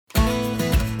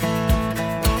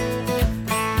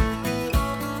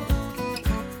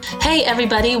Hey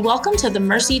everybody, welcome to the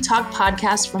Mercy Talk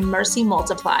podcast from Mercy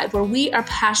Multiplied, where we are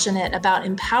passionate about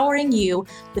empowering you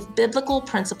with biblical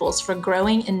principles for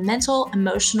growing in mental,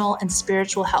 emotional, and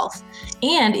spiritual health,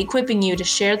 and equipping you to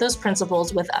share those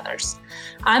principles with others.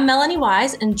 I'm Melanie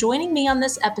Wise, and joining me on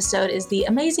this episode is the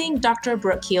amazing Dr.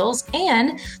 Brooke Keels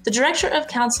and the Director of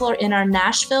Counselor in our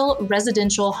Nashville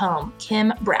residential home,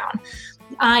 Kim Brown.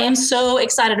 I am so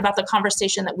excited about the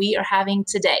conversation that we are having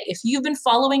today. If you've been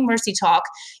following Mercy Talk,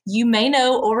 you may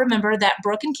know or remember that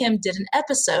Brooke and Kim did an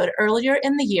episode earlier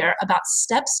in the year about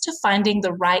steps to finding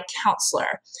the right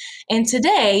counselor. And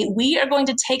today we are going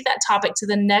to take that topic to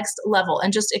the next level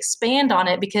and just expand on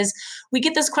it, because we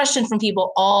get this question from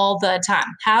people all the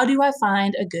time. How do I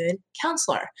find a good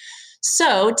counselor?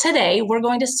 So today we're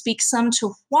going to speak some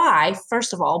to why,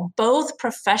 first of all, both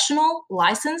professional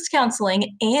licensed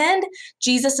counseling and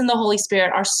Jesus and the Holy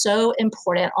Spirit are so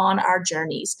important on our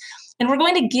journeys. And we're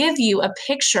going to give you a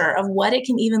picture of what it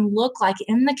can even look like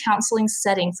in the counseling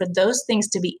setting for those things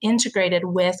to be integrated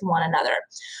with one another.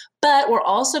 But we're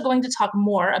also going to talk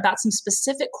more about some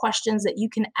specific questions that you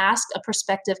can ask a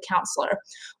prospective counselor,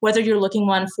 whether you're looking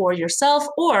one for yourself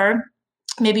or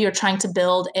maybe you're trying to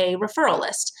build a referral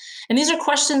list. And these are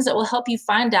questions that will help you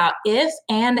find out if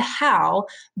and how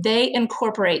they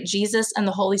incorporate Jesus and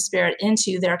the Holy Spirit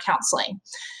into their counseling.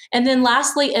 And then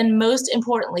lastly, and most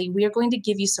importantly, we are going to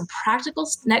give you some practical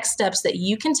next steps that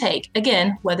you can take,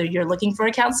 again, whether you're looking for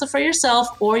a counselor for yourself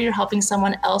or you're helping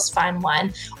someone else find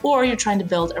one, or you're trying to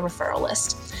build a referral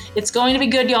list. It's going to be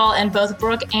good, y'all, and both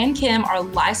Brooke and Kim are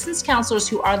licensed counselors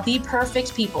who are the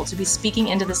perfect people to be speaking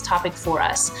into this topic for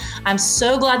us. I'm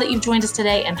so glad that you've joined us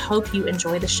today and hope you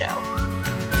enjoy the show.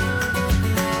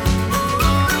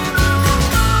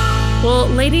 Well,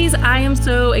 ladies, I am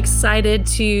so excited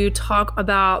to talk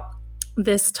about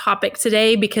this topic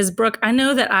today because, Brooke, I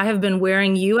know that I have been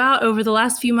wearing you out over the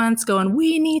last few months going,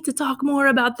 we need to talk more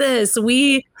about this.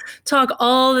 We talk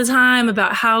all the time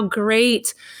about how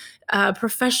great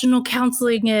professional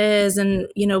counseling is and,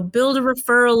 build a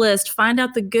referral list, find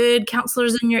out the good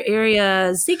counselors in your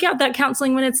area, seek out that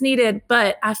counseling when it's needed.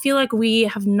 But I feel like we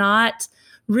have not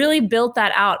really built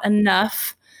that out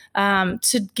enough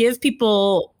to give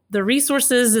people the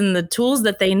resources and the tools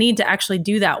that they need to actually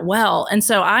do that well. And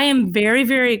so I am very,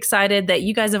 very excited that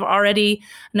you guys have already,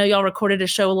 I know y'all recorded a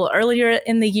show a little earlier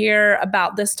in the year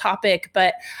about this topic,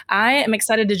 but I am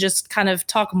excited to just kind of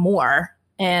talk more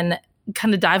and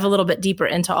kind of dive a little bit deeper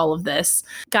into all of this.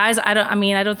 Guys, I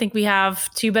don't think we have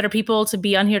two better people to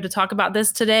be on here to talk about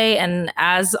this today. And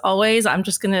as always, I'm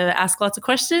just going to ask lots of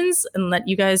questions and let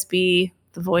you guys be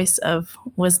the voice of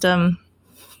wisdom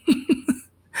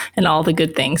and all the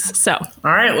good things. So,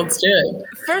 all right, let's do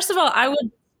it. First of all, I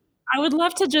would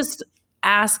love to just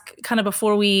ask, kind of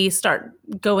before we start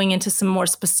going into some more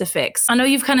specifics. I know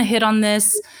you've kind of hit on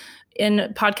this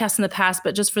in podcasts in the past,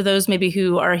 but just for those maybe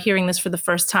who are hearing this for the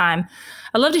first time,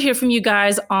 I'd love to hear from you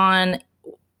guys on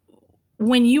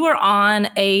when you are on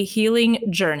a healing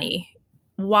journey,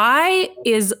 why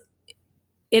is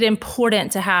it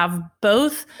important to have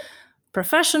both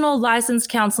professional licensed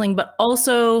counseling, but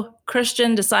also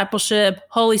Christian discipleship,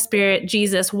 Holy Spirit,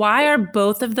 Jesus? Why are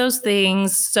both of those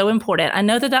things so important? I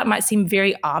know that might seem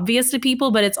very obvious to people,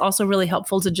 but it's also really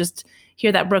helpful to just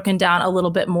hear that broken down a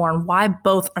little bit more and why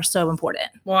both are so important.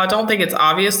 Well, I don't think it's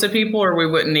obvious to people, or we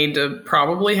wouldn't need to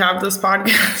probably have this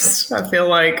podcast. I feel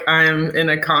like I'm in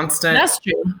a constant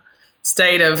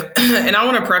state of, and I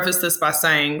want to preface this by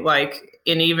saying,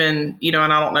 and even, and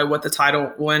I don't know what the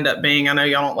title will end up being. I know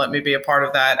y'all don't let me be a part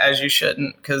of that, as you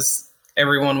shouldn't, because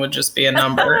everyone would just be a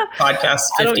number. Podcast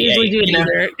 58. I don't usually do it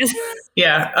either.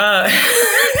 Yeah.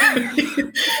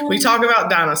 We talk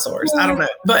about dinosaurs. I don't know.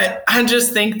 But I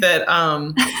just think that,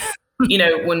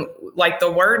 when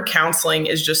the word counseling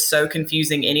is just so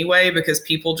confusing anyway, because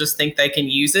people just think they can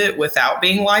use it without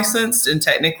being licensed. And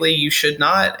technically you should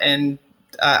not. And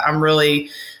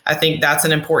I think that's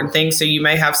an important thing. So you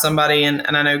may have somebody, and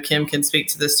I know Kim can speak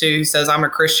to this too, who says, I'm a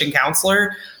Christian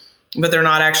counselor, but they're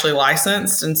not actually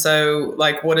licensed. And so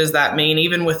what does that mean?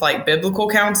 Even with biblical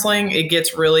counseling, it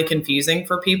gets really confusing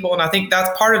for people. And I think that's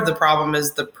part of the problem,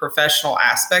 is the professional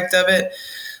aspect of it.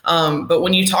 But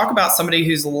when you talk about somebody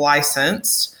who's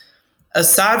licensed,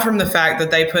 aside from the fact that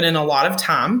they put in a lot of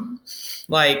time,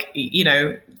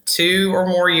 2 or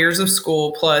more years of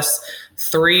school plus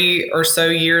 3 or so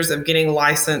years of getting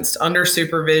licensed under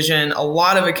supervision, a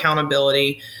lot of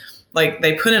accountability,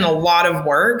 they put in a lot of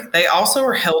work. They also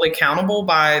are held accountable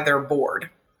by their board.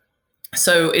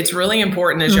 So it's really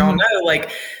important, as y'all know,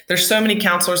 like there's so many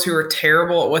counselors who are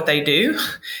terrible at what they do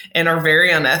and are very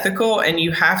unethical, and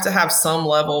you have to have some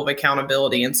level of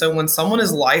accountability. And so when someone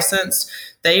is licensed,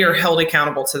 they are held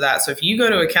accountable to that. So if you go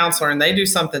to a counselor and they do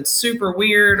something super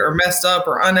weird or messed up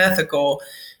or unethical,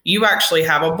 you actually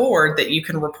have a board that you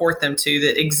can report them to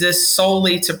that exists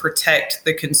solely to protect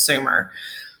the consumer.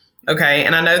 Okay.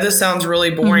 And I know this sounds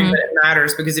really boring, but it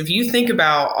matters, because if you think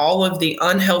about all of the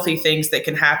unhealthy things that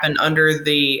can happen under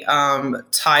the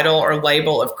title or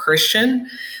label of Christian,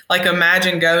 like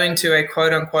imagine going to a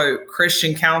quote unquote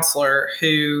Christian counselor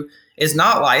who is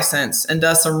not licensed and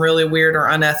does some really weird or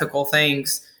unethical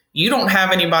things. You don't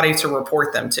have anybody to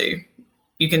report them to.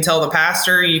 You can tell the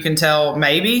pastor, you can tell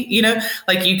maybe,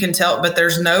 like you can tell, but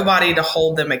there's nobody to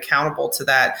hold them accountable to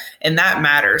that. And that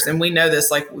matters. And we know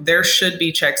this, like there should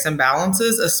be checks and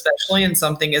balances, especially in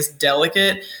something as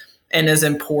delicate and as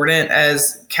important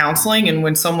as counseling. And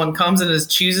when someone comes and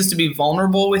chooses to be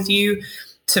vulnerable with you,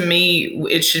 to me,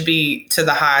 it should be to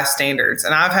the highest standards.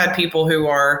 And I've had people who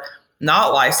are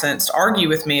not licensed argue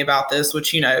with me about this,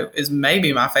 which, is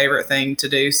maybe my favorite thing to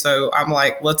do. So I'm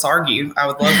like, let's argue. I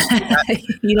would love to do that.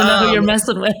 You don't know who you're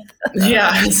messing with.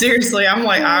 Yeah, seriously. I'm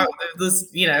like, I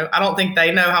don't think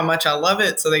they know how much I love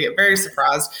it. So they get very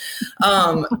surprised.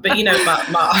 But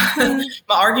my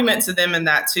argument to them in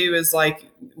that too is like,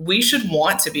 we should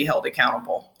want to be held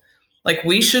accountable. Like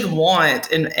we should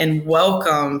want and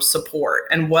welcome support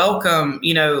and welcome,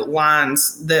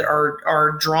 lines that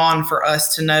are drawn for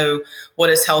us to know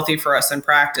what is healthy for us in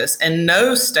practice. And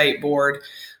no state board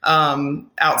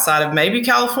outside of maybe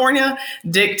California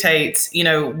dictates,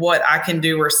 what I can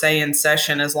do or say in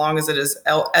session, as long as it is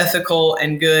ethical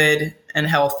and good and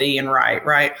healthy and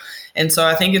right. And so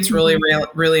I think it's really,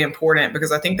 really important,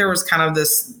 because I think there was kind of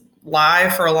this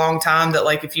lie for a long time that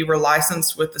like if you were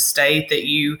licensed with the state that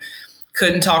you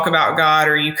couldn't talk about God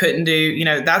or you couldn't do,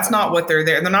 that's not what they're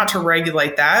there. They're not to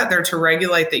regulate that. They're to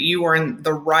regulate that you are in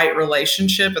the right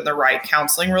relationship and the right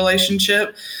counseling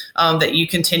relationship, that you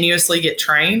continuously get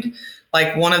trained.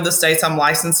 Like one of the states I'm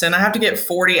licensed in, I have to get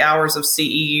 40 hours of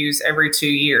CEUs every 2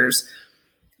 years.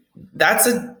 That's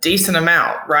a decent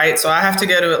amount, right? So I have to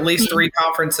go to at least 3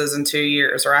 conferences in 2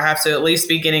 years, or I have to at least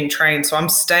be getting trained. So I'm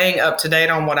staying up to date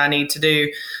on what I need to do.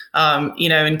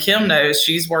 And Kim knows,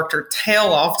 she's worked her tail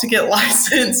off to get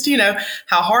licensed,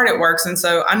 how hard it works. And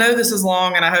so I know this is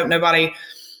long, and I hope nobody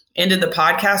ended the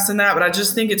podcast in that, but I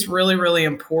just think it's really, really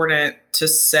important to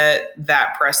set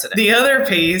that precedent. The other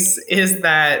piece is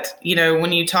that,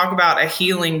 when you talk about a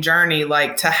healing journey,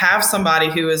 like to have somebody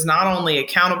who is not only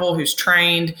accountable, who's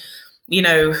trained,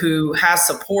 who has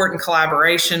support and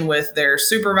collaboration with their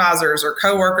supervisors or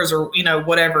coworkers or,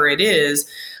 whatever it is,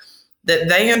 that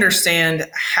they understand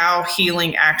how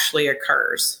healing actually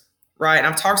occurs, right? And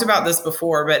I've talked about this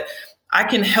before, but I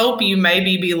can help you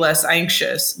maybe be less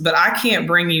anxious, but I can't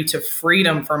bring you to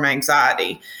freedom from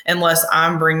anxiety unless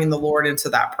I'm bringing the Lord into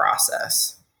that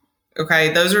process.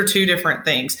 Okay, those are 2 different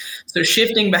things. So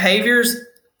shifting behaviors,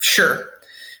 sure.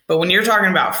 But when you're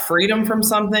talking about freedom from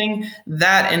something,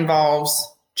 that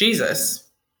involves Jesus,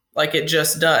 like it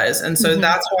just does. And so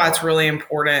that's why it's really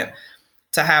important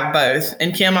to have both.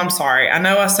 And Kim, I'm sorry. I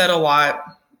know I said a lot.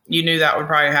 You knew that would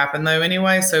probably happen though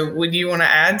anyway. So would you want to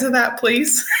add to that,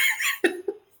 please?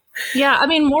 Yeah, I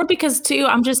mean, more because too,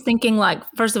 I'm just thinking like,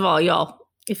 first of all, y'all,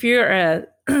 if you're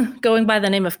going by the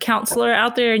name of counselor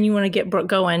out there and you want to get Brooke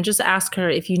going, just ask her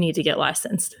if you need to get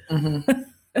licensed.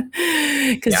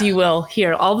 Because you will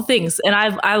hear all the things. And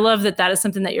I love that is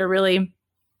something that you're really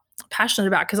passionate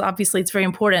about, because obviously it's very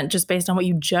important just based on what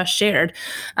you just shared.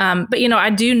 But I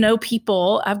do know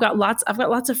people. I've got lots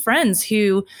of friends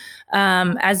who,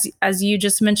 as you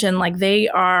just mentioned, like they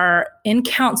are in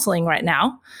counseling right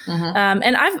now.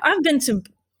 And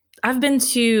I've been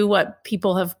to what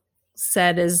people have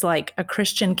said is like a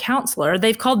Christian counselor.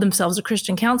 They've called themselves a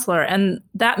Christian counselor, and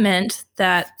that meant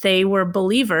that they were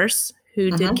believers who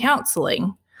did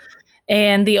counseling.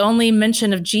 And the only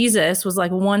mention of Jesus was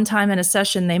like one time in a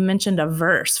session, they mentioned a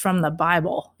verse from the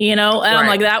Bible, and I'm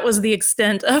like, that was the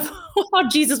extent of how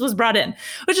Jesus was brought in,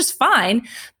 which is fine.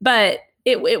 But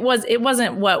it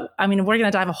wasn't what, I mean, we're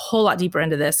going to dive a whole lot deeper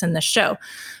into this in this show.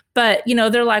 But,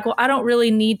 they're like, well, I don't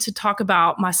really need to talk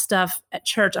about my stuff at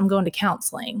church. I'm going to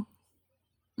counseling.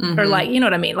 Or like, you know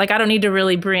what I mean? Like, I don't need to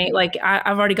really bring, like,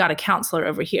 I've already got a counselor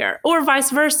over here, or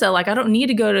vice versa. Like, I don't need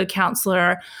to go to a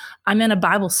counselor. I'm in a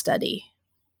Bible study.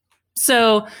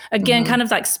 So again, kind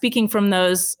of like speaking from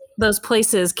those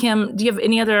places. Kim, do you have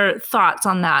any other thoughts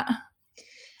on that?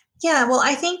 Yeah, well,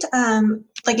 I think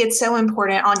like it's so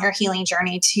important on your healing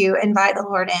journey to invite the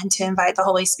Lord in, to invite the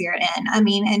Holy Spirit in. I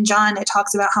mean, in John, it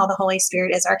talks about how the Holy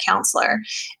Spirit is our counselor.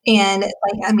 And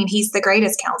he's the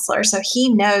greatest counselor. So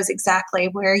he knows exactly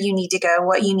where you need to go,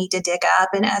 what you need to dig up.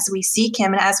 And as we seek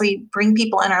him and as we bring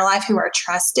people in our life who are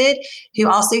trusted, who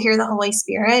also hear the Holy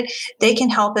Spirit, they can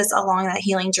help us along that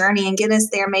healing journey and get us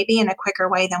there maybe in a quicker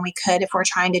way than we could if we're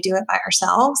trying to do it by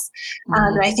ourselves.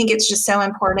 And I think it's just so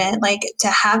important, like to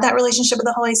have that relationship with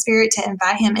the Holy Spirit, to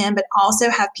invite him in, but also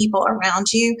have people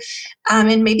around you.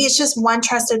 And maybe it's just one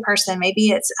trusted person. Maybe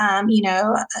it's,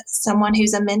 someone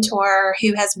who's a mentor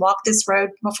who has walked this road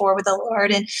before with the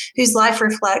Lord and whose life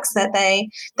reflects that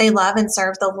they love and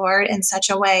serve the Lord in such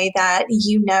a way that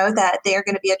you know that they're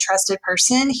going to be a trusted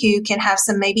person who can have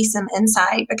some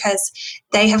insight because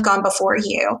they have gone before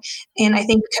you. And I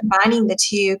think combining the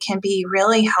two can be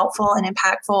really helpful and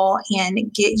impactful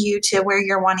and get you to where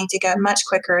you're wanting to go much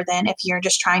quicker than if you're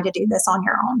just trying to do this on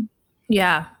your own.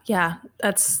 Yeah.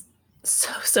 That's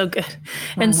so good.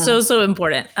 And so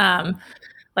important.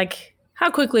 Like how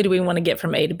quickly do we want to get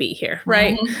from A to B here?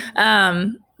 Right.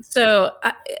 So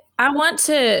I want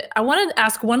to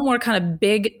ask one more kind of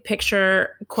big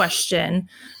picture question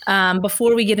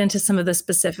before we get into some of the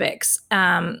specifics.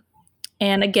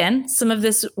 And again, some of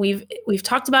this we've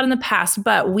talked about in the past,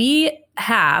 but we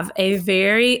have a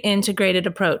very integrated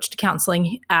approach to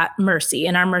counseling at Mercy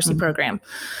in our Mercy program,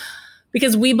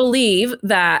 because we believe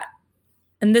that,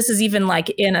 and this is even like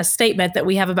in a statement that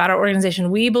we have about our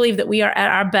organization, we believe that we are at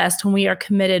our best when we are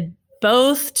committed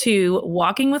both to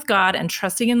walking with God and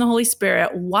trusting in the Holy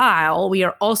Spirit while we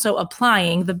are also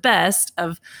applying the best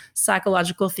of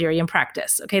psychological theory and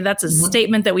practice. Okay, that's a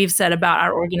statement that we've said about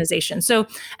our organization. So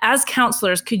as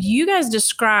counselors, could you guys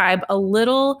describe a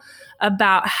little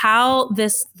about how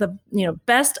the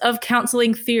best of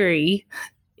counseling theory,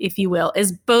 if you will,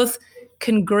 is both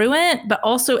congruent, but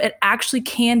also it actually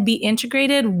can be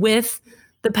integrated with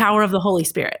the power of the Holy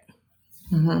Spirit?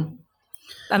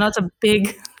 I know it's a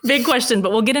big question,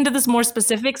 but we'll get into this more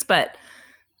specifics, but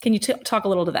can you talk a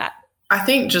little to that? I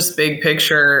think just big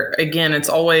picture, again, it's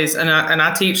always, and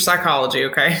I teach psychology.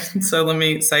 Okay. So let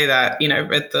me say that,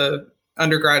 at the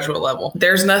undergraduate level,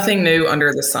 there's nothing new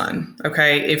under the sun.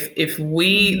 Okay. If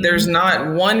there's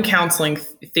not one counseling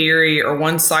theory or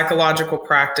one psychological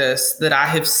practice that I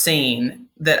have seen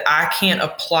that I can't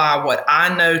apply what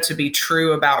I know to be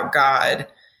true about God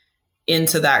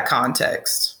into that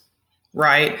context.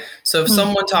 Right. So if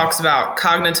someone talks about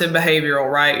cognitive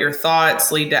behavioral, right, your thoughts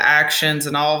lead to actions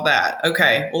and all of that.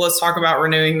 Okay, well, let's talk about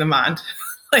renewing the mind.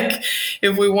 Like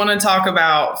if we want to talk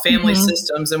about family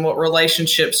systems and what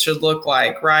relationships should look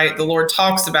like, right? The Lord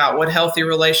talks about what healthy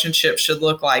relationships should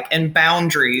look like and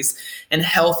boundaries and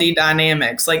healthy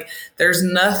dynamics. Like there's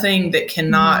nothing that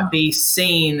cannot be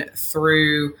seen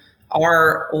through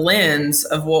our lens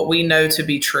of what we know to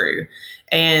be true.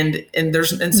 And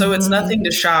so it's nothing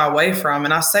to shy away from.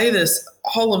 And I say this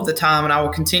all of the time, and I will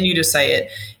continue to say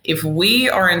it. If we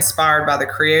are inspired by the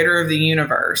creator of the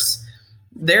universe,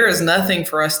 there is nothing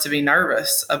for us to be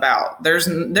nervous about. There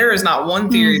is not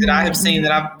one theory that I have seen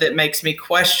that makes me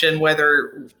question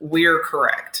whether we're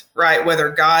correct, right?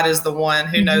 Whether God is the one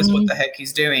who knows what the heck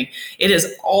he's doing. It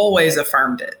has always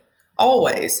affirmed it.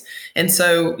 Always. And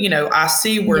so, I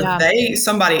see where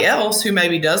somebody else who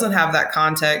maybe doesn't have that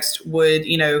context would,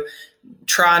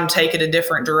 try and take it a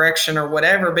different direction or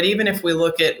whatever. But even if we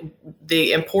look at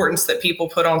the importance that people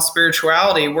put on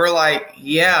spirituality, we're like,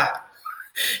 yeah,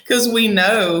 because we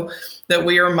know that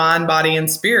we are mind, body,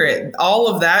 and spirit. All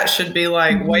of that should be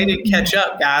like, way to catch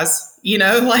up, guys.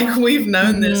 Like we've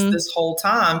known this whole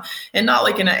time, and not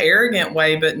like in an arrogant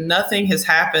way, but nothing has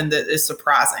happened that is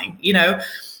surprising,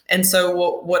 And so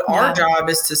what our job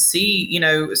is to see,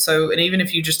 and even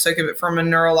if you just took it from a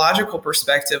neurological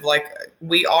perspective, like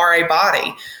we are a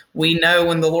body. We know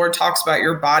when the Lord talks about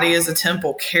your body as a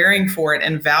temple, caring for it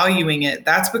and valuing it,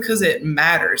 that's because it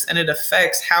matters and it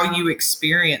affects how you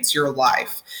experience your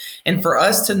life. And for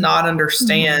us to not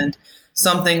understand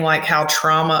something like how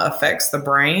trauma affects the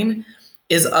brain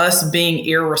is us being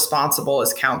irresponsible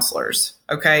as counselors.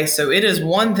 Okay. So it is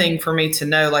one thing for me to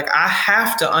know, like I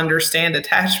have to understand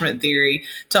attachment theory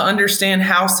to understand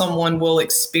how someone will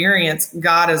experience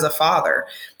God as a father.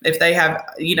 If they have,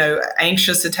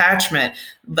 anxious attachment,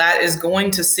 that is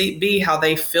going to be how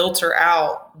they filter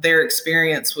out their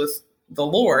experience with the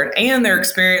Lord and their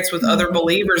experience with other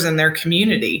believers in their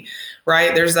community,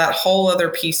 right? There's that whole other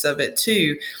piece of it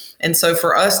too. And so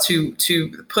for us to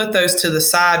put those to the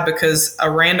side because a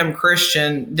random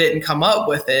Christian didn't come up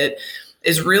with it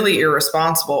is really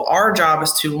irresponsible. Our job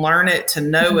is to learn it, to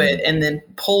know it, and then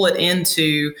pull it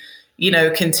into,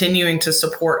 continuing to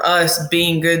support us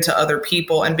being good to other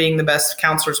people and being the best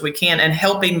counselors we can and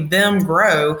helping them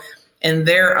grow in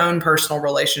their own personal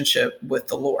relationship with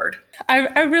the Lord.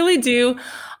 I really do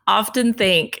often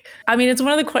think, it's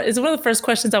one of the first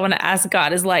questions I want to ask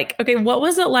God is like, okay, what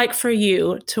was it like for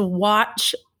you to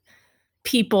watch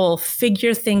people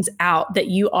figure things out that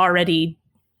you already,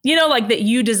 that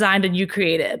you designed and you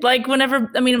created? Like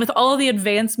with all the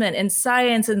advancement in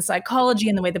science and psychology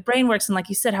and the way the brain works, and like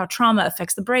you said, how trauma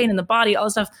affects the brain and the body, all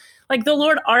this stuff, like the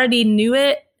Lord already knew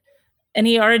it and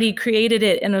he already created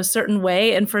it in a certain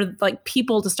way. And for like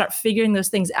people to start figuring those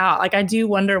things out, like I do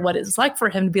wonder what it's like for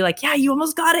him to be like, yeah, you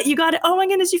almost got it. You got it. Oh my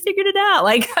goodness, you figured it out.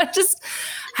 Like I just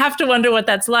have to wonder what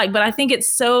that's like. But I think it's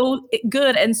so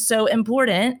good and so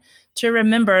important to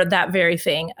remember that very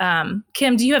thing.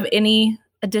 Kim, do you have any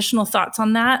additional thoughts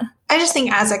on that? I just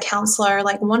think as a counselor,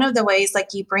 like one of the ways like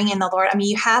you bring in the Lord,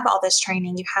 you have all this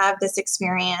training, you have this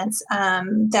experience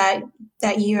that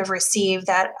you have received,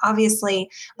 that obviously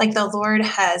like the Lord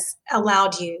has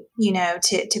allowed you,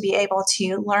 to be able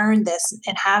to learn this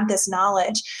and have this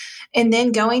knowledge, and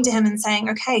then going to him and saying,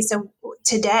 okay, so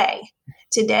today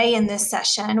in this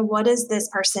session, what does this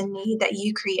person need that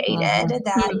you created,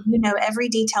 that you know every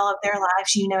detail of their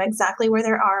lives, you know exactly where they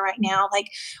are right now, like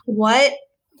what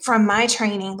from my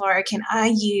training, Lord, can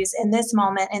I use in this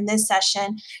moment, in this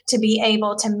session, to be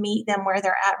able to meet them where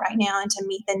they're at right now and to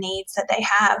meet the needs that they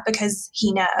have, because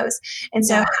he knows. And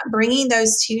so bringing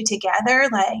those two together,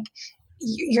 like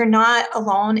you're not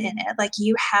alone in it. Like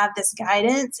you have this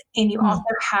guidance and you also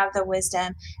have the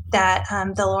wisdom that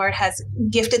the Lord has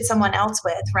gifted someone else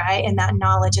with, right? And that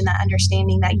knowledge and that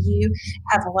understanding that you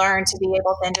have learned to be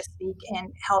able then to speak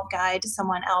and help guide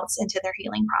someone else into their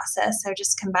healing process. So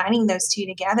just combining those two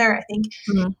together, I think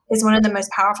is one of the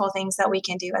most powerful things that we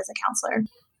can do as a counselor.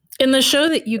 In the show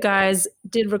that you guys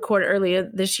did record earlier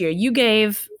this year, you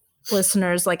gave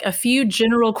listeners like a few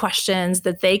general questions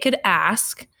that they could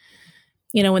ask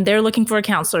when they're looking for a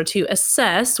counselor to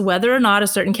assess whether or not a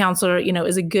certain counselor,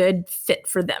 is a good fit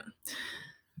for them.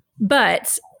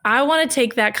 But I want to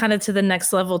take that kind of to the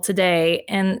next level today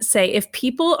and say, if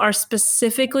people are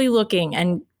specifically looking,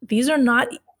 and these are not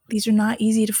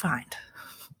easy to find,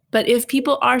 but if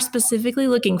people are specifically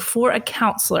looking for a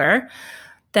counselor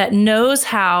that knows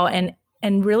how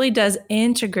and really does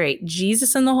integrate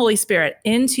Jesus and the Holy Spirit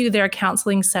into their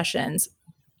counseling sessions.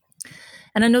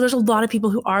 And I know there's a lot of people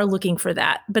who are looking for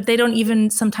that, but they don't even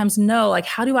sometimes know, like,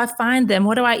 how do I find them?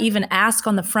 What do I even ask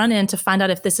on the front end to find out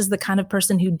if this is the kind of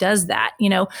person who does that?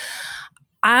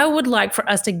 I would like for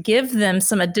us to give them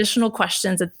some additional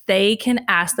questions that they can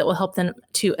ask that will help them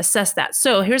to assess that.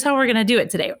 So here's how we're going to do it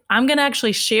today. I'm going to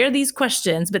actually share these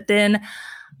questions, but then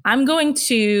I'm going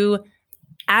to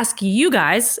ask you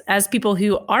guys, as people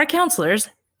who are counselors,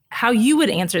 how you would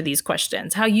answer these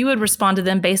questions, how you would respond to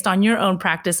them based on your own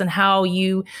practice and how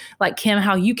you, like Kim,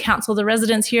 how you counsel the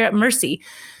residents here at Mercy.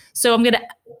 So I'm going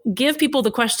to give people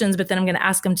the questions, but then I'm going to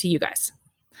ask them to you guys.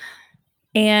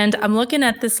 And I'm looking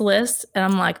at this list and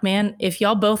I'm like, man, if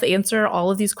y'all both answer all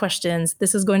of these questions,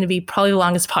 this is going to be probably the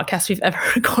longest podcast we've ever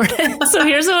recorded. So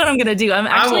here's what I'm going to do.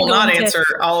 I will not answer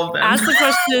all of them. Ask the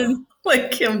question.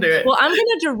 Let Kim do it. Well, I'm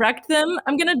going to direct them.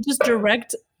 I'm going to just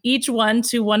direct each one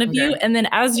to one of you. And then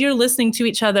as you're listening to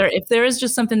each other, if there is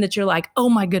just something that you're like, oh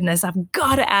my goodness, I've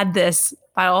got to add this,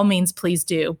 by all means, please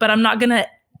do. But I'm not going to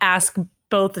ask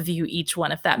both of you each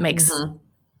one, if that makes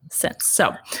sense.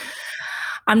 So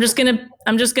I'm just going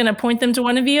to point them to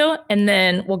one of you and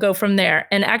then we'll go from there.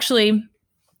 And actually,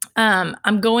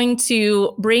 I'm going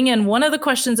to bring in one of the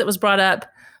questions that was brought up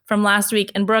from last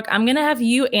week. And Brooke, I'm going to have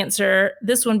you answer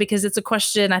this one because it's a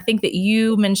question I think that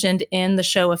you mentioned in the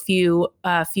show a few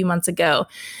months ago.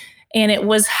 And it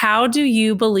was, how do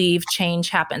you believe change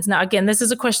happens? Now, again, this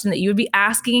is a question that you would be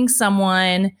asking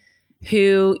someone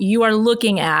who you are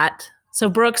looking at. So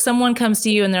Brooke, someone comes to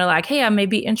you and they're like, hey, I may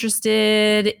be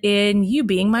interested in you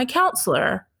being my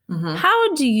counselor.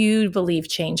 How do you believe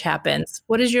change happens?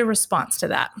 What is your response to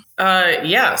that?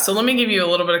 So let me give you a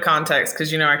little bit of context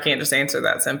because, I can't just answer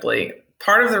that simply.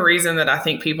 Part of the reason that I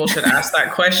think people should ask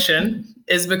that question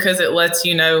is because it lets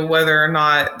you know whether or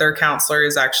not their counselor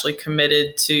is actually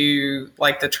committed to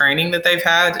like the training that they've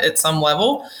had at some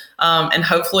level. And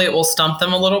hopefully it will stump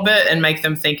them a little bit and make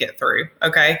them think it through.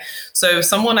 Okay. So if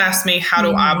someone asked me, how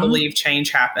do I believe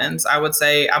change happens? I would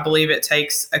say, I believe it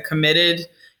takes a committed.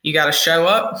 You got to show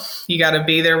up. You got to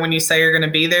be there when you say you're going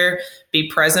to be there. Be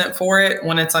present for it.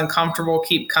 When it's uncomfortable,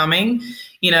 keep coming,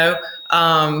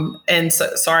 And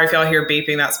so, sorry if y'all hear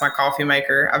beeping. That's my coffee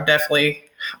maker. I've definitely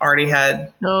already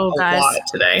had a lot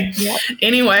today. Yep.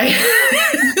 Anyway,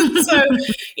 so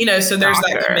there's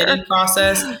that committed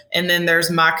process, and then there's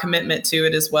my commitment to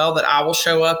it as well, that I will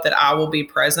show up, that I will be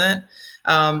present.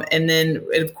 And then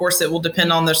of course it will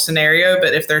depend on the scenario,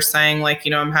 but if they're saying like,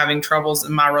 I'm having troubles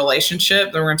in my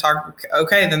relationship, then we're going to talk,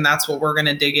 okay, then that's what we're going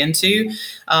to dig into.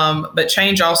 But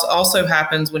change also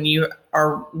happens when you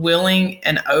are willing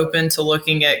and open to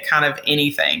looking at kind of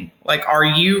anything. Like, are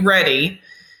you ready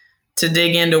to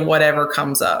dig into whatever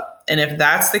comes up? And if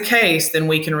that's the case, then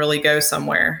we can really go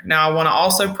somewhere. Now, I want to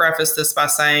also preface this by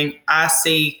saying I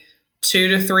see 2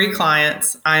 to 3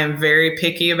 clients. I am very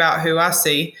picky about who I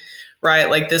see.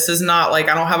 Right? Like, this is not like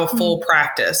I don't have a full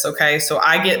practice. Okay. So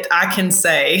I can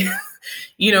say,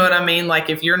 you know what I mean? Like,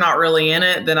 if you're not really in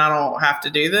it, then I don't have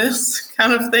to do this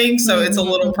kind of thing. So it's a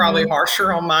little probably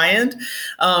harsher on my end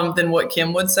than what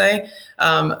Kim would say.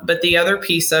 But the other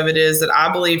piece of it is that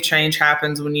I believe change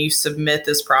happens when you submit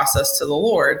this process to the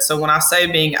Lord. So when I say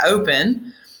being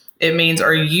open, it means,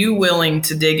 are you willing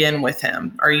to dig in with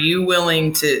him? Are you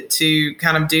willing to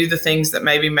kind of do the things that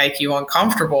maybe make you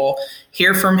uncomfortable,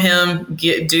 hear from him,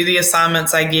 do the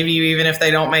assignments I give you, even if they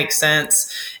don't make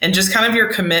sense, and just kind of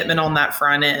your commitment on that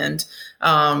front end,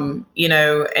 and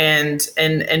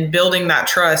building that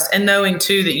trust, and knowing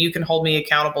too that you can hold me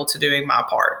accountable to doing my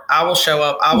part. I will show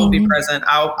up. I will be present.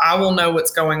 I will know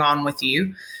what's going on with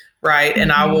you. Right.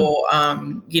 And I will,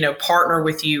 partner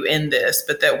with you in this,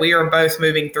 but that we are both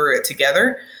moving through it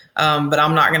together. But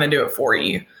I'm not going to do it for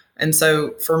you. And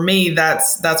so for me,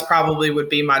 that's probably would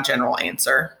be my general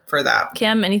answer for that.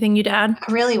 Kim, anything you'd add?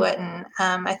 I really wouldn't.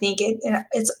 I think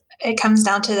it comes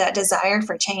down to that desire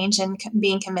for change and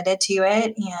being committed to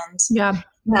it. And yeah,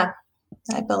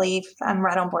 I believe I'm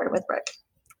right on board with Brooke.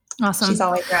 Awesome. She's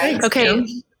always right. Okay.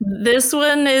 This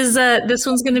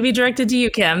one's going to be directed to you,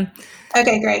 Kim.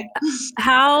 Okay, great.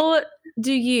 How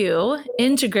do you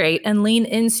integrate and lean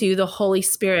into the Holy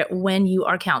Spirit when you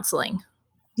are counseling?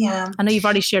 Yeah. I know you've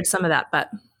already shared some of that, but.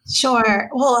 Sure.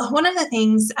 Well, one of the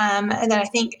things that I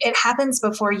think it happens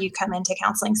before you come into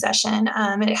counseling session,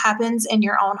 it happens in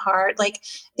your own heart. Like,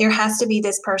 there has to be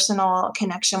this personal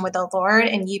connection with the Lord,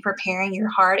 and you preparing your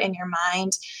heart and your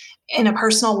mind in a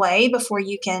personal way before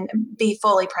you can be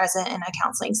fully present in a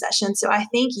counseling session. So I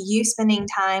think you spending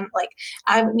time, like,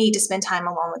 I need to spend time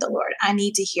alone with the Lord. I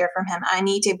need to hear from him. I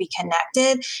need to be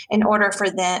connected in order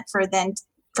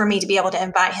for me to be able to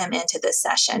invite him into this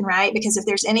session, right? Because if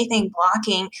there's anything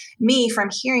blocking me from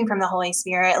hearing from the Holy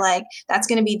Spirit, like, that's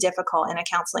going to be difficult in a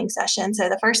counseling session. So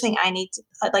the first thing I need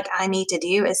to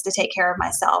do is to take care of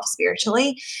myself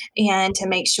spiritually, and to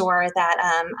make sure that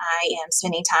I am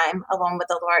spending time alone with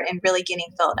the Lord and really getting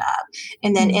filled up.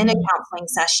 And then in a counseling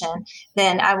session,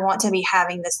 then I want to be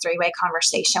having this 3-way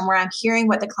conversation where I'm hearing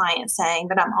what the client's saying,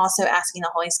 but I'm also asking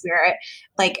the Holy Spirit,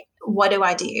 like, what do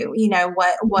I do?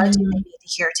 What do they need to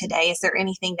hear today? Is there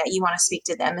anything that you want to speak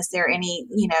to them? Is there any,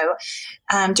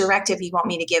 directive you want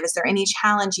me to give? Is there any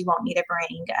challenge you want me to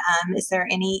bring? Is there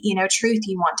any, truth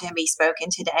you want to be spoken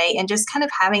today? And just kind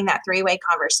of having that 3-way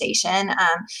conversation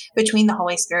between the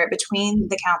Holy Spirit, between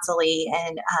the counselee,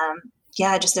 and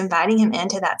just inviting him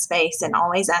into that space, and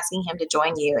always asking him to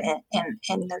join you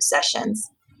in those sessions.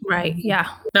 Right. Yeah.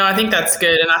 No, I think that's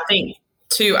good. And I think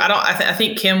too, I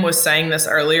think Kim was saying this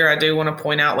earlier. I do want to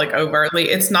point out, like, overtly,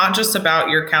 it's not just about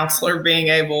your counselor being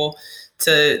able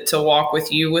to walk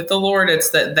with you with the Lord.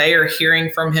 It's that they are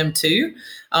hearing from him too.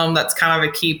 That's kind of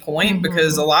a key point,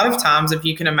 because a lot of times, if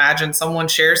you can imagine, someone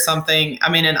shares something.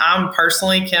 I mean, and I'm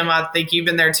personally, Kim, I think you've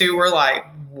been there too. We're like,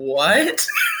 what?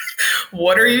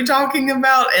 What are you talking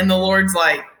about? And the Lord's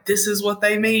like, this is what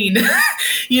they mean,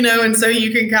 and so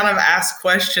you can kind of ask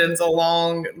questions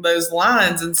along those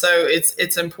lines. And so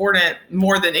it's important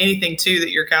more than anything too,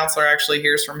 that your counselor actually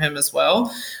hears from him as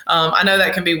well. I know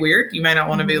that can be weird. You may not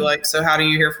want to be like, so how do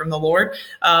you hear from the Lord?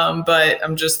 But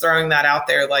I'm just throwing that out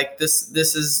there. Like, it's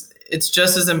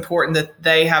just as important that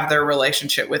they have their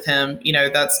relationship with him.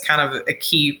 That's kind of a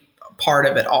key part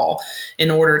of it all, in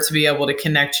order to be able to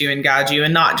connect you and guide you,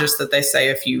 and not just that they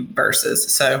say a few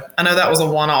verses. So I know that was a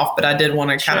one-off, but I did want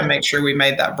to kind of make sure we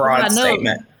made that broad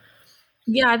statement.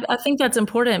 Yeah, I think that's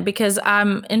important, because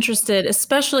I'm interested,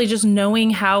 especially just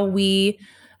knowing how we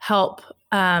help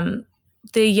the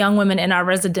young women in our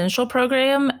residential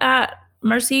program at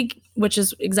Mercy, which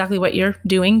is exactly what you're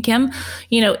doing, Kim.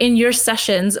 In your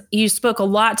sessions, you spoke a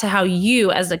lot to how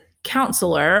you, as a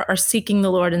counselor, are seeking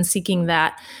the Lord and seeking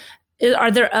that.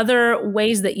 Are there other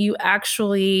ways that you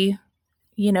actually,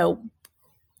 in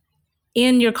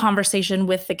your conversation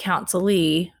with the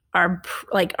counselee,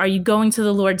 are you going to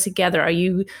the Lord together?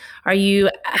 Are you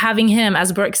having him,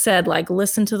 as Brooke said, like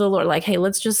listen to the Lord, like, hey,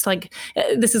 let's just like,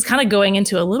 this is kind of going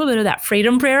into a little bit of that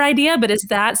freedom prayer idea, but is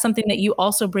that something that you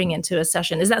also bring into a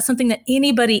session? Is that something that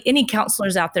any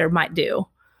counselors out there might do?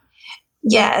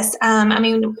 Yes. I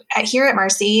mean, here at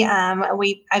Mercy,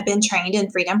 I've been trained in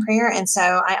freedom prayer. And so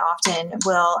I often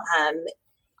will,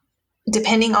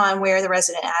 depending on where the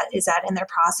resident is at in their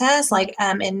process,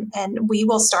 and we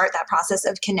will start that process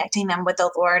of connecting them with the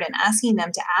Lord and asking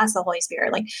them to ask the Holy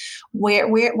Spirit, like,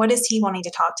 what is he wanting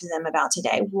to talk to them about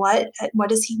today? What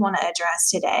does he want to address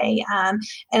today?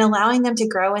 And allowing them to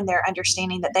grow in their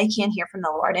understanding that they can hear from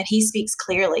the Lord, and he speaks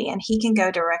clearly, and he can go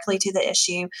directly to the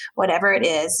issue, whatever it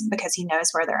is, because he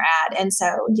knows where they're at. And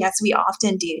so, yes, we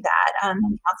often do that in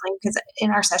counseling, because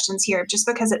in our sessions here, just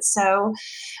because it's so,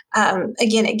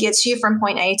 again, it gets you from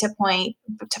point A to point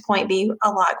B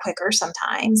a lot quicker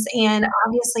sometimes. And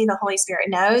obviously the Holy Spirit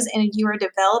knows, and you are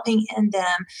developing in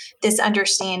them this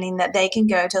understanding that they can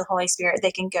go to the Holy Spirit,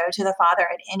 they can go to the Father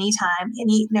at any time,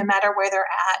 no matter where they're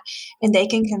at, and they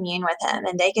can commune with him,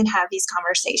 and they can have these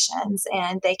conversations,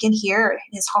 and they can hear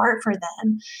his heart for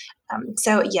them.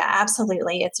 So yeah,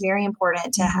 absolutely. It's very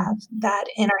important to have that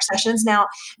in our sessions. Now,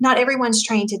 not everyone's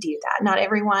trained to do that. Not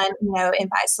everyone,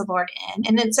 invites the Lord in.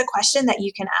 And it's a question that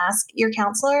you can ask your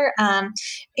counselor. And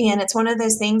it's one of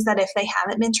those things that if they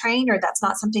haven't been trained, or that's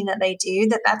not something that they do,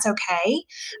 that's okay.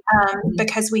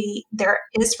 Because there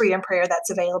is freedom prayer that's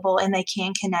available, and they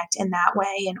can connect in that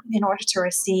way in order to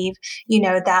receive,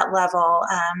 that level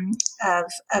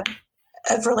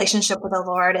of relationship with the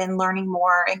Lord, and learning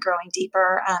more and growing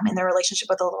deeper in their relationship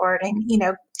with the Lord, and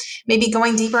maybe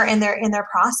going deeper in their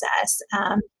process.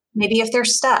 Maybe if they're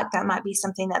stuck, that might be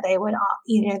something that they would,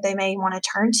 they may want to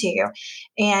turn to.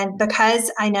 And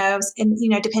because I know, and,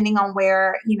 depending on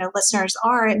where, listeners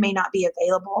are, it may not be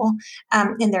available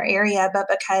in their area, but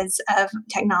because of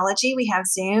technology, we have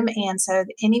Zoom. And so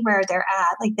anywhere they're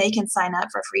at, like, they can sign up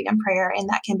for freedom prayer, and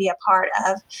that can be a part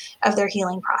of their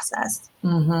healing process.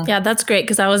 Mm-hmm. Yeah, that's great.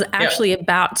 Because I was actually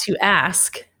about to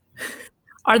ask,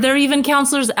 are there even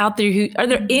counselors out there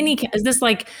is this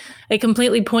like a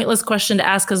completely pointless question to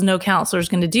ask because no counselor is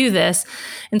going to do this?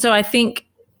 And so I think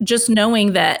just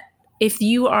knowing that if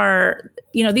you are,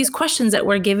 these questions that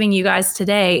we're giving you guys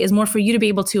today is more for you to be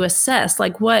able to assess,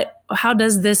 like, how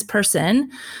does this person,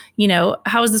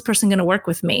 how is this person going to work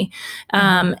with me?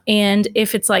 And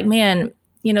if it's like, man,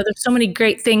 there's so many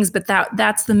great things, but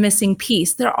that's the missing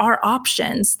piece. There are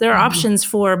options. There are options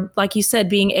for, like you said,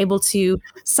 being able to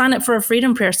sign up for a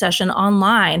freedom prayer session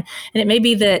online. And it may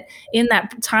be that in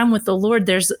that time with the Lord,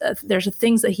 there's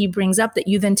things that he brings up that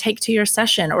you then take to your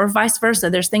session, or vice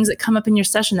versa. There's things that come up in your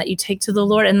session that you take to the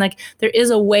Lord. And like, there is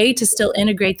a way to still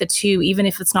integrate the two, even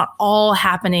if it's not all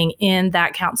happening in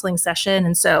that counseling session.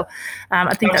 And so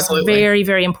I think Absolutely. That's very,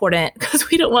 very important, because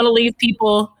we don't want to leave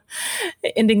people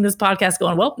ending this podcast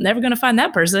going, well, never going to find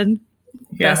that person.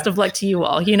 Yeah. Best of luck to you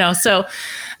all, So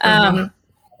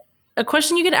a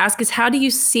question you could ask is, how do you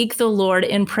seek the Lord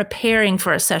in preparing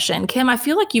for a session? Kim, I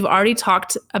feel like you've already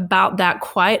talked about that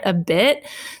quite a bit.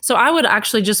 So I would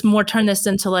actually just more turn this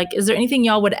into like, is there anything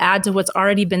y'all would add to what's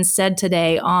already been said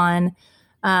today on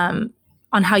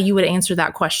how you would answer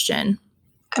that question?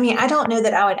 I mean, I don't know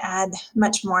that I would add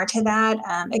much more to that.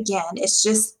 Again, it's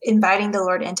just inviting the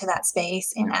Lord into that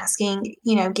space and asking,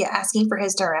 asking for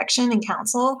his direction and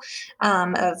counsel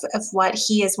of what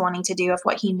he is wanting to do, of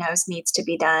what he knows needs to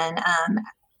be done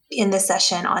in the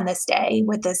session on this day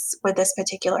with this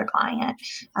particular client,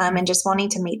 and just wanting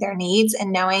to meet their needs,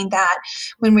 and knowing that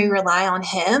when we rely on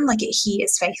him, like, he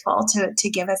is faithful to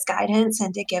give us guidance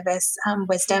and to give us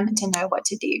wisdom and to know what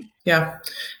to do. Yeah.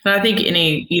 And I think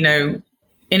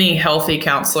any healthy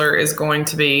counselor is going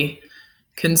to be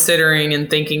considering and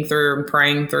thinking through and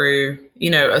praying through,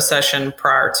 a session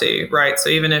prior to, right? So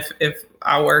even if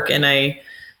I work in a,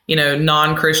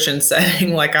 non-Christian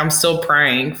setting, like, I'm still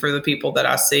praying for the people that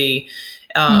I see,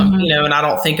 and I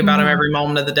don't think about them every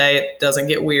moment of the day. It doesn't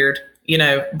get weird,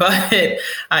 but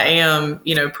I am,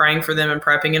 praying for them and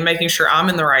prepping and making sure I'm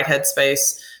in the right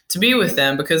headspace to be with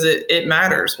them, because it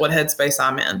matters what headspace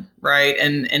I'm in, right?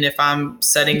 And if I'm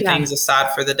setting things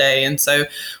aside for the day. And so,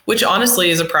 which honestly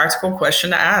is a practical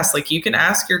question to ask. Like, you can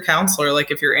ask your counselor, like,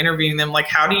 if you're interviewing them, like,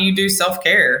 how do you do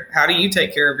self-care? How do you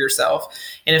take care of yourself?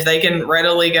 And if they can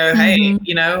readily go, hey,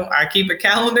 I keep a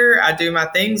calendar, I do my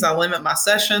things, I limit my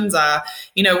sessions,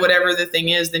 whatever the thing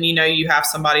is, then, you have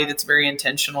somebody that's very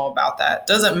intentional about that.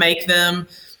 Doesn't make them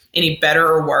any better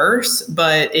or worse,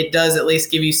 but it does at least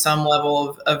give you some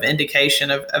level of indication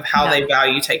of how they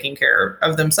value taking care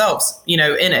of themselves, in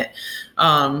it.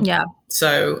 Yeah.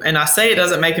 So, and I say it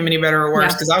doesn't make him any better or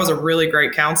worse because I was a really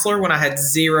great counselor when I had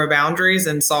zero boundaries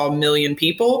and saw a million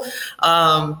people.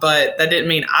 But that didn't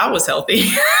mean I was healthy.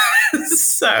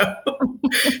 So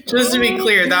just to be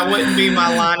clear, that wouldn't be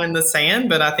my line in the sand,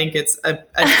 but I think it's a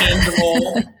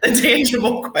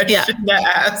tangible question to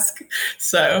ask.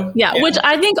 So, which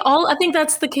I think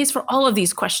that's the case for all of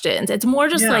these questions. It's more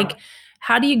just like,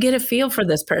 how do you get a feel for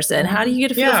this person? How do you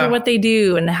get a feel for what they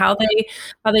do and how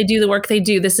they do the work they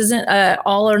do? This isn't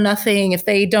all or nothing. If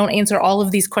they don't answer all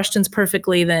of these questions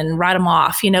perfectly, then write them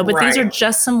off, but these are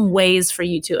just some ways for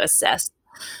you to assess.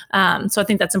 So I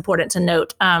think that's important to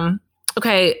note.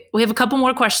 Okay, we have a couple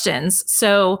more questions.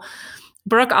 So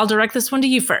Brooke, I'll direct this one to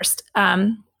you first.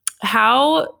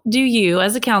 How do you,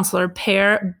 as a counselor,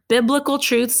 pair biblical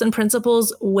truths and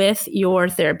principles with your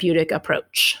therapeutic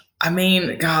approach? I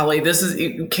mean, golly, this is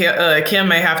Kim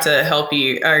may have to help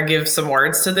you give some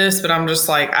words to this, but I'm just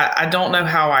like, I don't know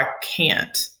how I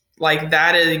can't. Like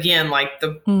that is, again, like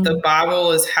the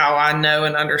Bible is how I know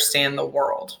and understand the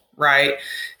world, right?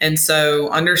 And so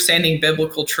understanding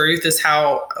biblical truth is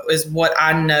what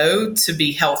I know to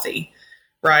be healthy,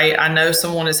 right? I know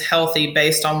someone is healthy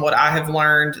based on what I have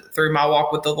learned through my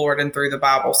walk with the Lord and through the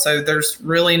Bible. So there's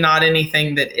really not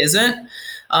anything that isn't.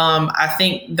 I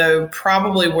think, though,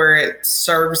 probably where it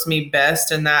serves me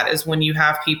best in that is when you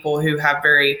have people who have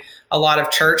a lot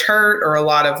of church hurt or a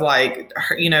lot of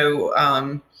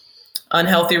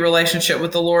unhealthy relationship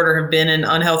with the Lord or have been in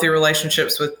unhealthy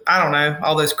relationships with, I don't know,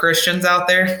 all those Christians out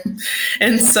there.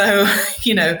 And so,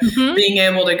 being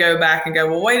able to go back and go,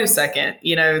 well, wait a second,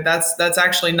 that's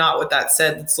actually not what that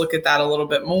said. Let's look at that a little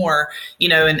bit more,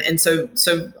 and so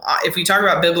if we talk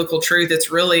about biblical truth,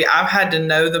 it's really, I've had to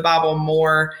know the Bible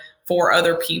more for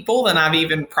other people than I've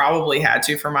even probably had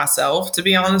to for myself, to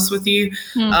be honest with you.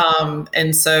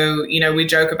 And so, we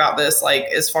joke about this, like,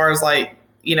 as far as like,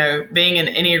 being an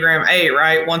Enneagram 8,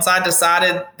 right? Once I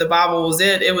decided the Bible was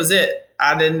it was it.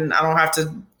 I don't have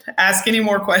to ask any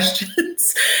more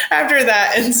questions after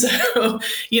that. And so,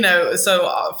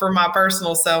 so for my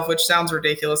personal self, which sounds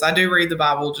ridiculous, I do read the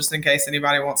Bible just in case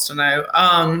anybody wants to know,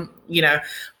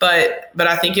 but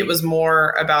I think it was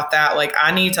more about that. Like,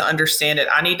 I need to understand it.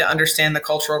 I need to understand the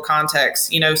cultural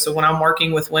context, so when I'm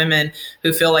working with women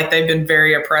who feel like they've been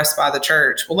very oppressed by the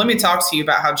church, well, let me talk to you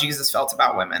about how Jesus felt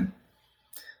about women.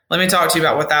 Let me talk to you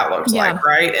about what that looks like,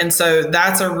 right? And so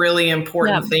that's a really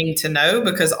important thing to know,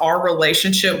 because our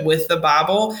relationship with the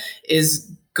Bible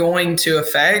is going to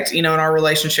affect, and our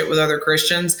relationship with other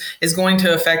Christians is going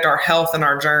to affect our health and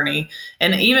our journey.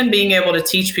 And even being able to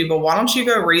teach people, why don't you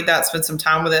go read that, spend some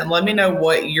time with it, and let me know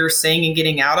what you're seeing and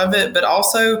getting out of it. But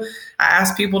also, I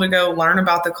ask people to go learn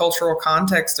about the cultural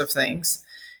context of things.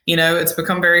 It's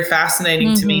become very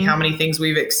fascinating to me how many things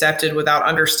we've accepted without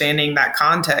understanding that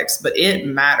context, but it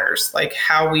matters, like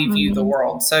how we view the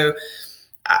world. So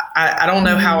I don't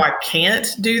know how I can't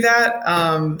do that.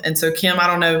 And so, Kim, I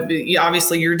don't know,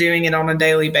 obviously you're doing it on a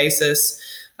daily basis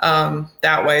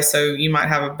that way. So you might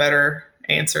have a better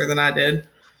answer than I did.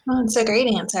 Well, it's a great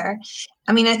answer.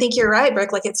 I mean, I think you're right,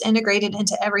 Brooke. Like, it's integrated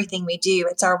into everything we do.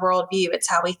 It's our worldview. It's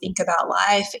how we think about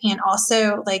life. And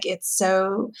also, like, it's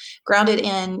so grounded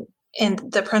in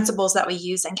the principles that we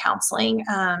use in counseling.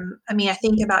 I mean, I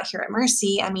think about here at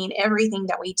Mercy, I mean, everything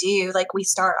that we do, like, we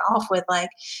start off with like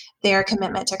their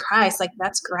commitment to Christ. Like,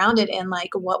 that's grounded in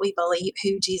like what we believe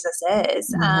who Jesus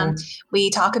is. We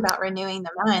talk about renewing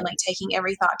the mind, like taking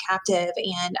every thought captive.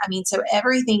 And I mean, so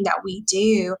everything that we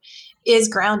do is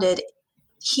grounded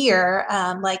here,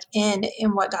 like in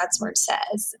what God's word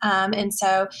says. And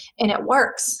it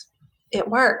works. It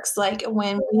works. Like,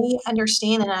 when we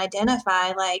understand and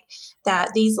identify like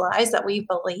that, these lies that we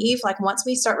believe, like once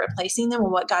we start replacing them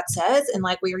with what God says, and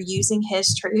like we are using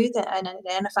his truth and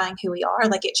identifying who we are,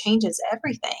 like it changes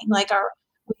everything. Like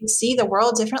we see the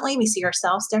world differently. We see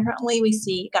ourselves differently. We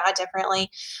see God differently.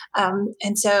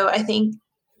 And so I think,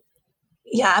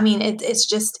 yeah, I mean, it's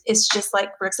just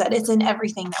like Brooke said, it's in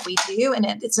everything that we do. And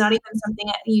it's not even something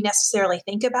that you necessarily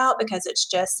think about, because it's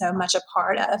just so much a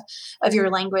part of your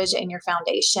language and your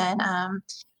foundation.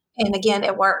 And again,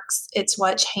 it works. It's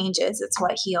what changes. It's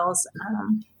what heals.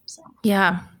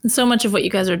 Yeah. And so much of what you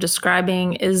guys are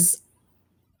describing is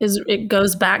it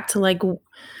goes back to like,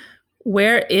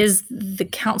 where is the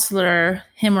counselor,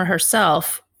 him or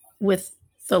herself, with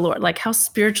the Lord? Like, how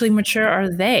spiritually mature are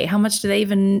they? How much do they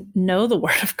even know the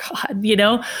word of God?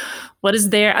 What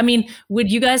is there? I mean,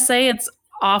 would you guys say it's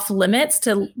off limits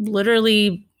to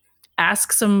literally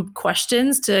ask some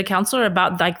questions to a counselor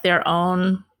about like their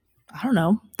own I don't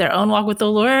know, their own walk with the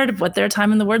Lord, what their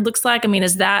time in the Word looks like? I mean,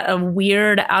 is that a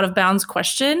weird, out of bounds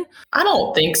question? I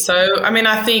don't think so. I mean,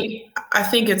 I think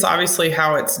it's obviously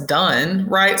how it's done,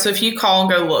 right? So if you call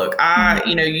and go, look,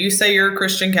 you say you're a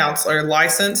Christian counselor,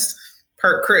 licensed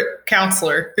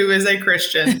counselor who is a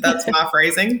Christian. That's my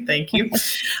phrasing. Thank you.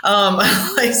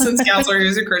 Licensed counselor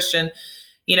who's a Christian.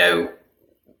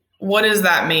 What does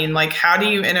that mean? Like, how do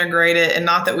you integrate it? And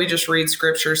not that we just read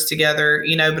scriptures together,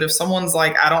 but if someone's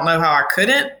like, I don't know how I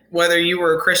couldn't, whether you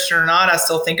were a Christian or not, I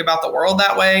still think about the world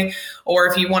that way. Or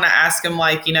if you want to ask them,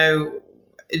 like,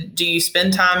 do you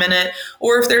spend time in it?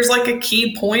 Or if there's like a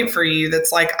key point for you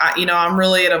that's like, I'm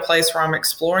really at a place where I'm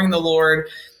exploring the Lord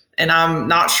and I'm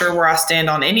not sure where I stand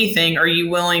on anything. Are you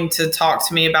willing to talk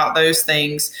to me about those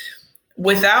things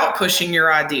without pushing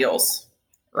your ideals?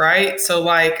 Right. So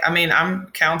I'm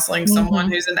counseling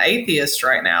someone who's an atheist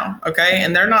right now. Okay.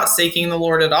 And they're not seeking the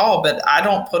Lord at all, but I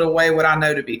don't put away what I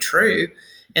know to be true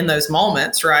in those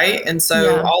moments. Right. And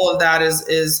so all of that is,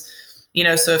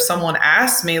 so if someone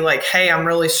asks me like, hey, I'm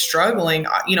really struggling,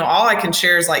 all I can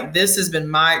share is like, this has been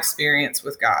my experience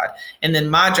with God. And then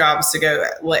my job is to go,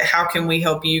 like, how can we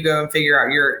help you go and figure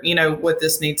out your, what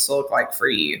this needs to look like for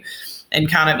you? And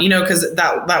kind of, because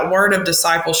that word of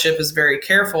discipleship is very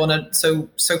careful. And so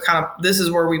kind of, this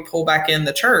is where we pull back in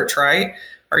the church, right?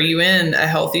 Are you in a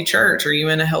healthy church? Are you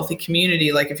in a healthy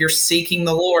community? Like if you're seeking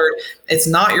the Lord, it's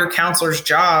not your counselor's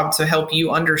job to help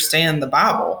you understand the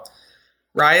Bible,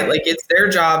 right? Like it's their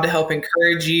job to help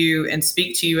encourage you and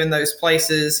speak to you in those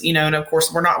places, and of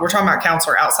course we're talking about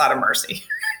counselor outside of Mercy.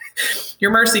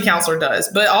 Your Mercy counselor does,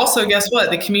 but also guess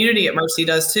what? The community at Mercy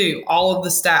does too. All of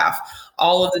the staff,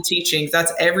 all of the teachings,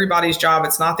 that's everybody's job.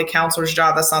 It's not the counselor's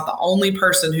job. That's not the only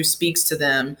person who speaks to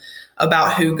them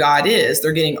about who God is.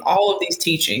 They're getting all of these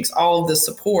teachings, all of the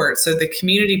support. So the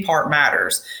community part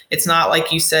matters. It's not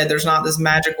like you said, there's not this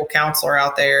magical counselor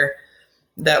out there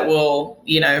that will,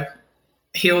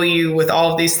 heal you with all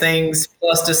of these things,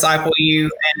 plus disciple you.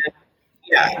 And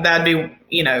yeah, that'd be,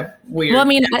 weird. Well, I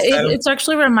mean, it's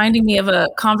actually reminding me of a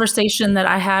conversation that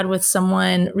I had with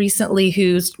someone recently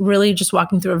who's really just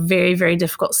walking through a very, very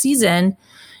difficult season.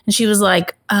 And she was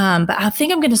like, but I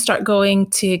think I'm going to start going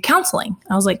to counseling.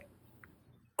 I was like,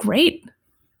 great.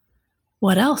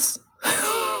 What else?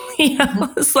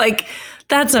 It's like,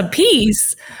 that's a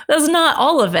piece. That's not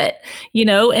all of it,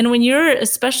 and when you're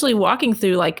especially walking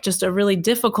through like just a really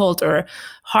difficult or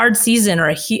hard season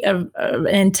or an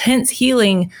intense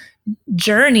healing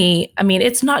journey, I mean,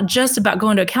 it's not just about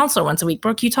going to a counselor once a week.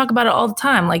 Brooke, you talk about it all the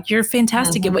time. Like you're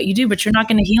fantastic at what you do, but you're not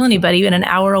going to heal anybody in an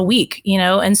hour a week,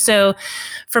 And so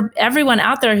for everyone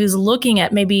out there who's looking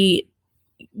at maybe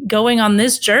going on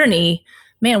this journey,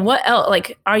 man, what else?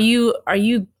 Like, are you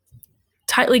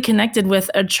tightly connected with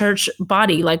a church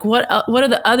body? Like what are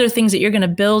the other things that you're going to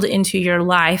build into your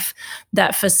life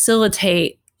that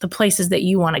facilitate the places that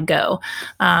you want to go?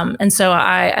 And so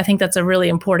I think that's a really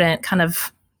important kind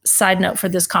of side note for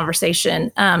this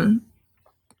conversation.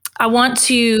 I want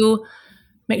to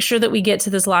make sure that we get to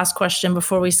this last question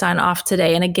before we sign off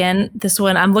today. And again, this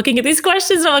one, I'm looking at these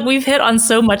questions and I'm like, we've hit on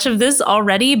so much of this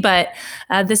already, but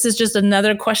this is just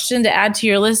another question to add to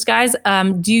your list, guys.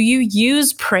 Do you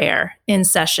use prayer in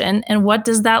session? And what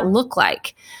does that look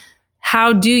like?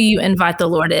 How do you invite the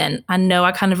Lord in? I know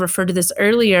I kind of referred to this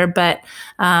earlier, but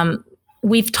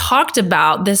we've talked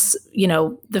about this,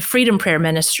 the Freedom Prayer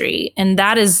Ministry. And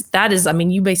that is, I mean,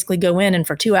 you basically go in and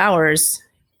for 2 hours,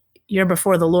 you're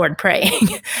before the Lord praying.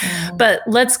 But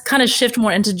let's kind of shift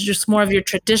more into just more of your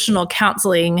traditional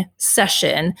counseling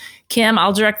session. Kim,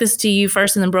 I'll direct this to you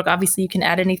first, and then Brooke, obviously you can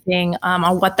add anything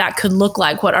on what that could look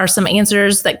like. What are some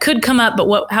answers that could come up,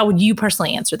 but how would you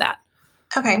personally answer that?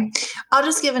 Okay, I'll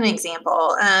just give an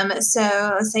example.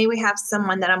 So say we have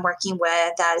someone that I'm working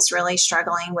with that is really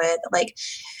struggling with, like,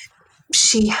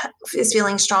 she is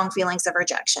feeling strong feelings of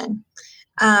rejection.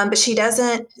 But she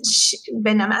doesn't,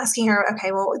 but I'm asking her,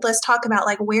 okay, well, let's talk about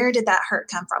like, where did that hurt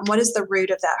come from? What is the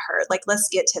root of that hurt? Like, let's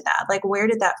get to that. Like, where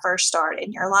did that first start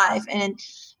in your life?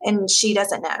 And she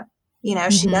doesn't know,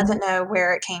 she doesn't know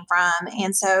where it came from.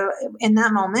 And so in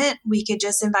that moment, we could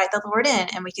just invite the Lord in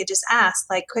and we could just ask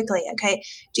like quickly, okay,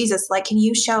 Jesus, like, can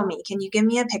you show me, can you give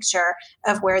me a picture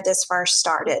of where this first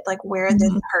started? Like where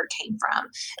this hurt came from?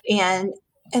 And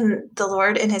the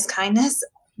Lord in his kindness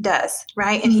does,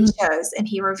 right? And he shows and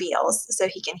he reveals so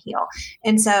he can heal.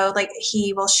 And so like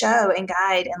he will show and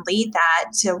guide and lead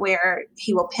that to where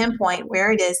he will pinpoint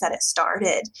where it is that it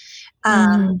started.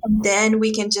 And then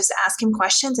we can just ask him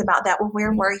questions about that. Well,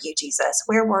 where were you, Jesus?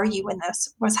 Where were you when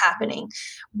this was happening?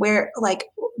 Where, like,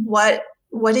 what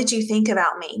what did you think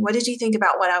about me? What did you think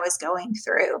about what I was going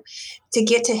through? To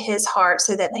get to his heart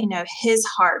so that they know his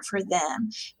heart for them.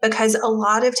 Because a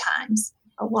lot of times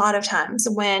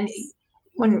when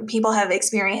people have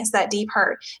experienced that deep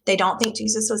hurt, they don't think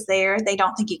Jesus was there. They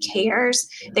don't think he cares.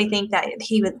 They think that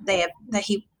he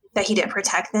didn't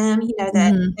protect them,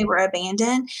 that they were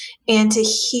abandoned. And to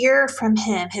hear from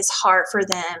him, his heart for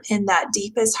them in that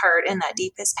deepest hurt and that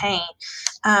deepest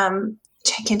pain,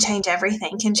 can change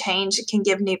everything, can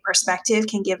give new perspective,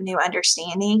 can give new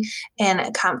understanding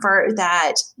and comfort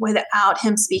that without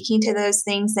him speaking to those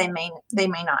things, they may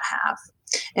not have.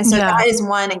 And so that is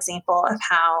one example of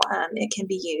how it can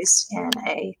be used in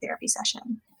a therapy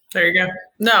session. There you go.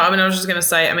 No, I mean, I was just going to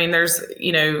say, I mean, there's,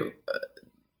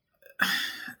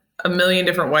 a million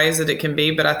different ways that it can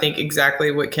be, but I think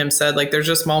exactly what Kim said, like, there's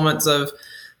just moments of,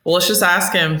 well, let's just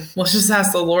ask him. Let's just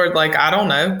ask the Lord. Like, I don't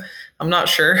know. I'm not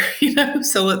sure,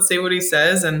 so let's see what he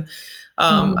says. And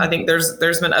I think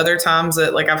there's been other times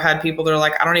that, like, I've had people that are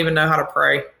like, I don't even know how to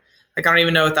pray. Like, I don't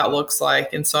even know what that looks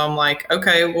like. And so I'm like,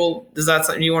 okay, well, is that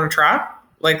something you want to try?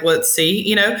 Like, let's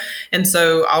see, and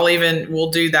so we'll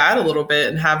do that a little bit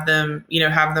and have them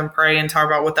pray and talk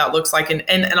about what that looks like.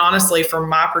 And honestly, from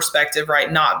my perspective,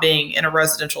 right, not being in a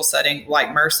residential setting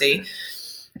like Mercy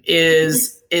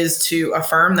is to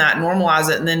affirm that, normalize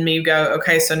it, and then me go,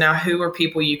 okay, so now who are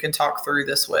people you can talk through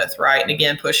this with, right? And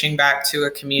again, pushing back to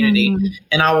a community.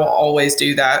 And I will always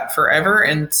do that forever.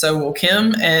 And so will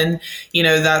Kim. And,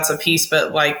 that's a piece,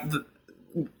 but like,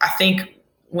 I think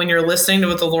when you're listening to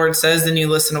what the Lord says, then you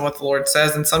listen to what the Lord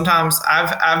says. And sometimes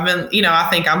I've been, I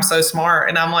think I'm so smart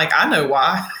and I'm like, I know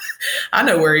why. I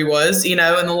know where he was, and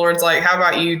the Lord's like, how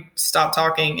about you stop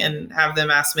talking and have them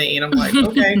ask me? And I'm like,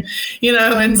 okay,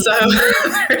 and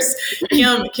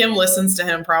so Kim listens to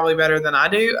him probably better than I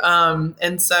do.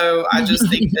 And so I just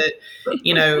think that,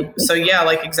 so yeah,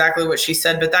 like exactly what she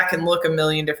said, but that can look a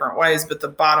million different ways. But the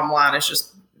bottom line is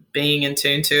just being in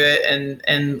tune to it. And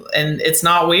it's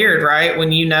not weird, right? When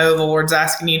the Lord's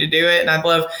asking you to do it. And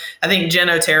I think Jen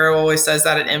Otero always says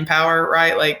that at Empower,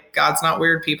 right? Like, God's not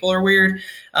weird, people are weird.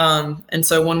 And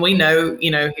so when we know,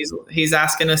 he's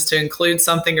asking us to include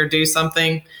something or do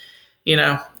something, we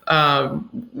go,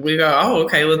 oh,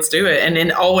 okay, let's do it. And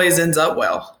it always ends up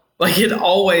well. Like, it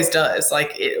always does.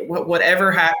 Like,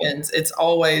 whatever happens, it's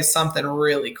always something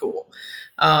really cool.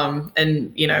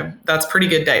 And that's pretty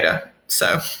good data.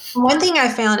 So one thing I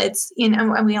found, it's,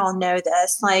 and we all know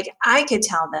this, like, I could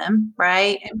tell them,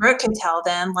 right? And Brooke could tell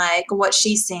them like what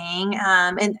she's seeing.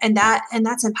 And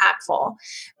that's impactful.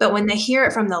 But when they hear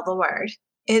it from the Lord,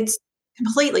 it's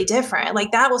completely different.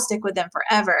 Like, that will stick with them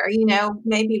forever.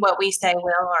 Maybe what we say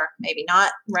will, or maybe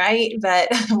not, right? But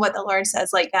what the Lord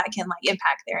says, like, that can like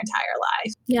impact their entire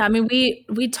life. Yeah. I mean,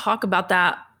 we talk about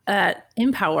that at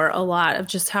Empower a lot, of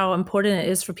just how important it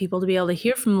is for people to be able to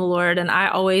hear from the Lord. And I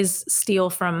always steal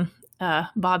from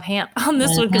Bob Hamp on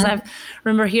this one, because I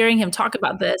remember hearing him talk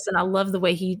about this. And I love the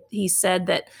way he said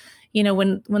that,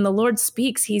 when the Lord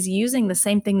speaks, he's using the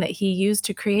same thing that he used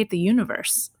to create the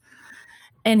universe.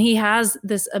 And he has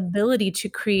this ability to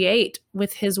create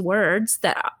with his words,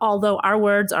 that although our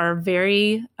words are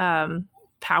very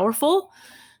powerful,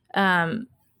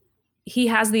 he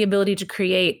has the ability to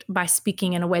create by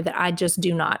speaking in a way that I just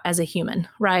do not as a human,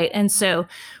 right? And so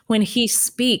when he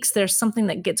speaks, there's something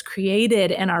that gets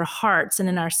created in our hearts and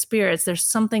in our spirits. There's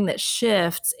something that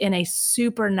shifts in a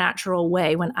supernatural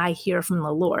way when I hear from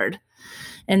the Lord.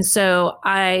 And so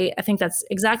I think that's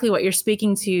exactly what you're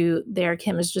speaking to there,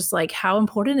 Kim, is just like how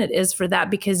important it is for that,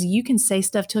 because you can say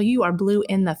stuff till you are blue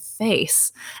in the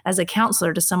face as a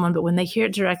counselor to someone, but when they hear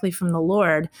it directly from the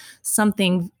Lord,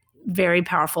 something very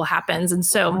powerful happens. And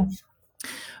so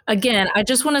again, I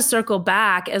just want to circle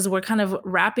back as we're kind of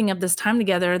wrapping up this time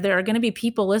together. There are going to be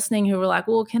people listening who are like,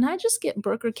 well, can I just get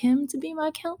Brooke or Kim to be my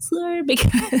counselor?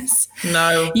 Because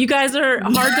no, you guys are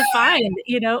hard to find,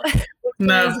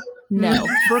 No,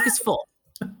 Brooke is full.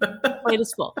 Plate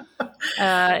is full.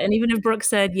 And even if Brooke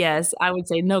said yes, I would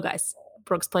say no, guys,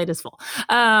 Brooke's plate is full.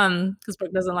 Because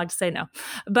Brooke doesn't like to say no.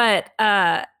 But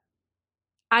I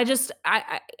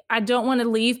don't want to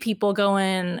leave people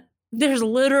going, there's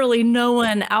literally no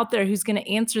one out there who's going to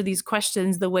answer these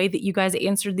questions the way that you guys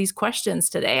answered these questions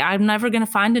today. I'm never going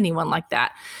to find anyone like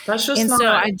that. That's just and not, so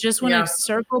I just want to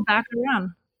circle back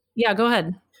around. Yeah, go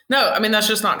ahead. No, I mean, that's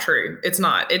just not true. It's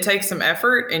not. It takes some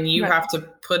effort and you have to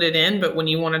put it in. But when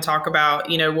you want to talk about,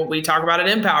 what we talk about at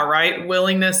Empower, right?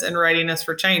 Willingness and readiness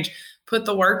for change. Put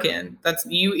the work in.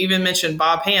 You even mentioned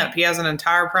Bob Hamp. He has an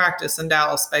entire practice in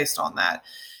Dallas based on that.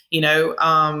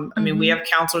 I mean, we have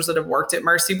counselors that have worked at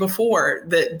Mercy before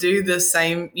that do the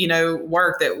same,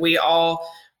 work that we all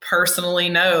personally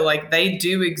know like they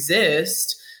do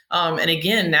exist. And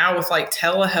again, now with like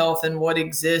telehealth and what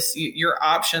exists, your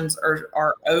options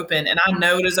are open. And I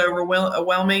know it is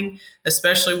overwhelming,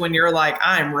 especially when you're like,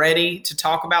 I'm ready to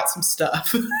talk about some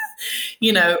stuff,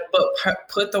 but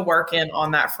put the work in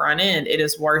on that front end. It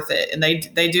is worth it. And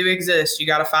they do exist. You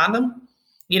got to find them,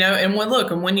 and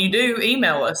when you do,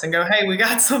 email us and go, hey, we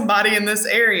got somebody in this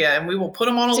area, and we will put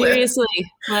them on a list. Seriously,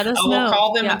 let us know. I will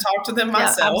call them and talk to them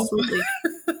myself. Absolutely.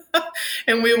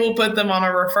 And we will put them on a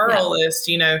referral list,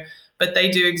 but they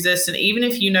do exist. And even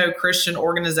if Christian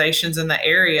organizations in the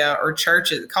area or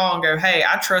churches, call and go, hey,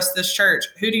 I trust this church.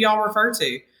 Who do y'all refer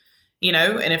to?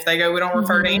 And if they go, we don't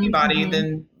refer to anybody,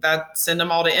 then send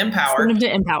them all to Empower.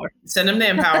 Send them to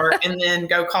Empower and then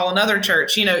go call another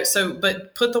church,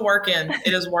 but put the work in.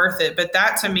 It is worth it. But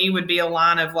that to me would be a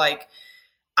line of like,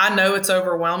 I know it's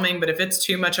overwhelming, but if it's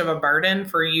too much of a burden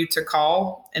for you to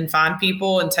call and find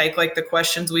people and take like the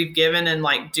questions we've given and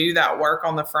like do that work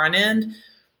on the front end,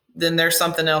 then there's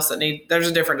something else there's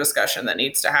a different discussion that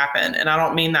needs to happen. And I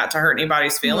don't mean that to hurt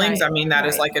anybody's feelings. Right, I mean, that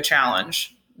is like a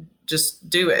challenge. Just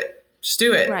do it. Just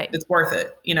do it. Right. It's worth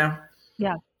it, Yeah.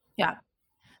 Yeah.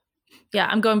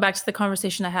 I'm going back to the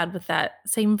conversation I had with that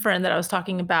same friend that I was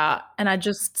talking about. And I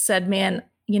just said, man,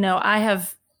 I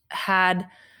have had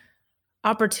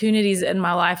opportunities in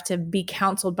my life to be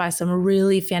counseled by some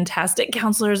really fantastic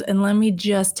counselors. And let me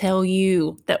just tell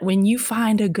you that when you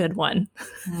find a good one,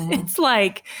 it's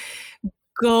like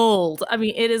gold. I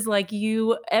mean, it is like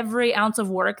every ounce of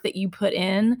work that you put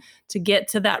in to get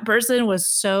to that person was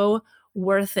so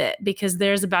worth it, because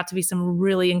there's about to be some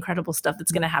really incredible stuff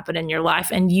that's going to happen in your life,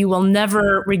 and you will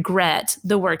never regret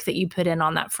the work that you put in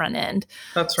on that front end.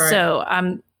 That's right. So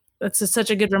that's such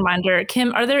a good reminder.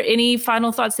 Kim, are there any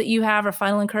final thoughts that you have or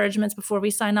final encouragements before we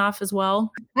sign off as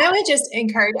well? I would just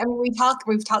encourage,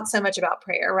 we've talked so much about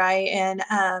prayer, right? And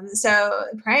so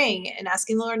praying and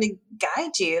asking the Lord to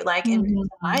guide you, like, and to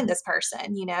find this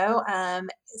person,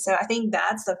 so I think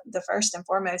that's the first and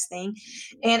foremost thing.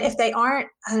 And if they aren't,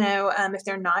 if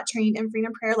they're not trained in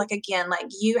freedom prayer, like, again, like,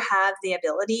 you have the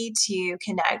ability to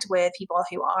connect with people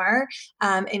who are,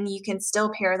 and you can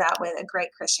still pair that with a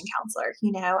great Christian counselor,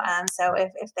 so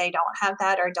if they don't have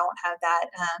that or don't have that,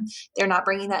 they're not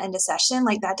bringing that into session,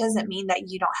 like, that doesn't mean that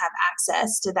you don't have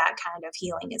access to that kind of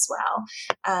healing as well.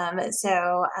 I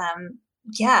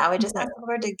would just ask the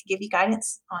Lord to give you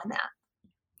guidance on that.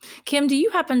 Kim, do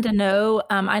you happen to know,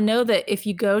 I know that if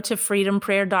you go to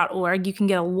freedomprayer.org, you can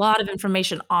get a lot of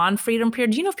information on Freedom Prayer.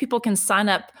 Do you know if people can sign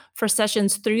up for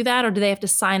sessions through that, or do they have to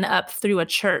sign up through a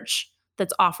church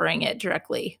that's offering it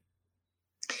directly?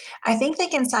 I think they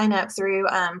can sign up through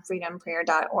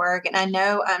freedomprayer.org. And I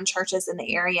know churches in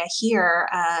the area here,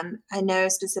 I know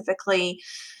specifically,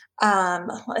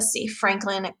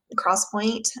 Franklin,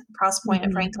 Crosspoint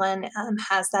of Franklin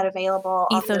has that available.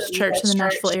 Ethos Church in the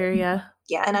Nashville area.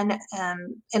 Yeah, and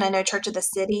I know Church of the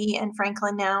City in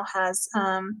Franklin now has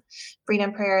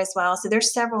Freedom Prayer as well. So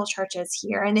there's several churches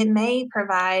here, and it may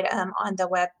provide on the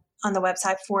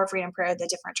website for Freedom Prayer the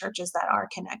different churches that are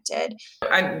connected.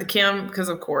 Kim, because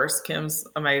of course Kim's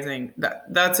amazing.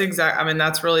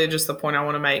 That's really just the point I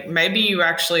want to make. Maybe you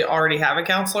actually already have a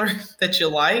counselor that you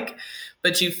like,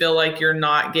 but you feel like you're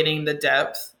not getting the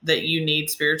depth that you need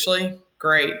spiritually.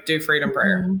 Great, do Freedom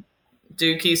Prayer.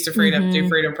 Do Keys to Freedom, do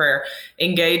Freedom Prayer,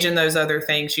 engage in those other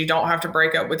things. You don't have to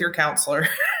break up with your counselor,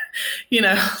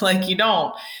 like you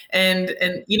don't. And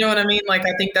you know what I mean? Like,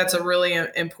 I think that's a really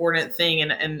important thing.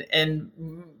 And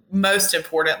most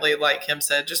importantly, like Kim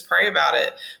said, just pray about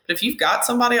it. But if you've got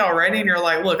somebody already and you're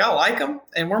like, look, I like them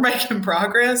and we're making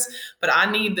progress, but I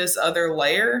need this other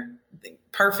layer.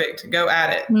 Perfect. Go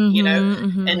at it,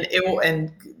 and it will,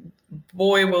 and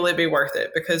boy, will it be worth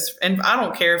it, and I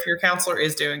don't care if your counselor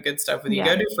is doing good stuff with you,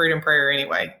 go do Freedom Prayer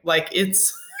anyway. Like,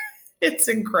 it's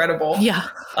incredible. Yeah.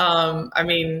 I've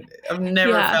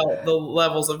never found the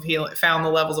levels of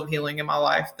healing in my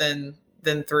life than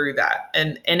through that.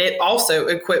 And it also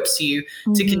equips you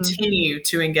to continue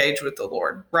to engage with the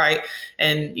Lord. Right.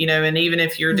 And, and even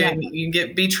if you're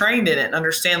be trained in it and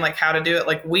understand like how to do it.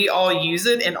 Like, we all use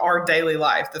it in our daily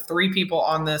life. The 3 people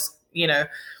on this,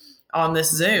 on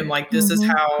this Zoom, like, this is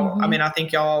how, I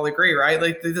think y'all all agree, right?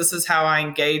 Like, this is how I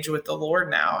engage with the Lord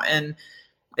now. And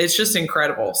it's just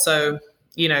incredible. So,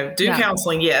 do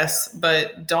counseling, yes,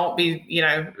 but don't be,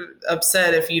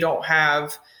 upset if you don't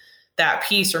have that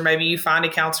piece, or maybe you find a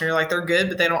counselor, you're like, they're good,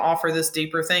 but they don't offer this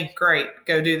deeper thing. Great.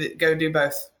 Go do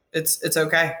both. It's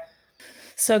okay.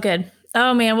 So good.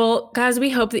 Oh man. Well, guys, we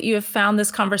hope that you have found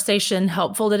this conversation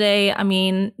helpful today.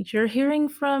 You're hearing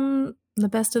from the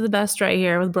best of the best right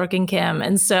here with Brooke and Kim.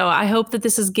 And so I hope that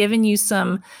this has given you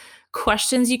some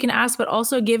questions you can ask, but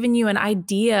also giving you an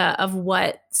idea of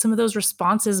what some of those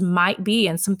responses might be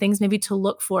and some things maybe to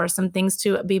look for, some things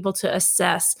to be able to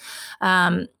assess.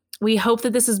 We hope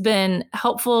that this has been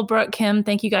helpful. Brooke, Kim,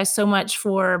 thank you guys so much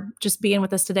for just being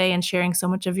with us today and sharing so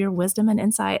much of your wisdom and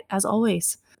insight, as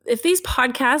always. If these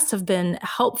podcasts have been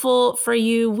helpful for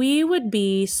you, we would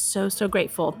be so, so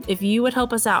grateful if you would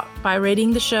help us out by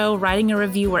rating the show, writing a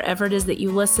review wherever it is that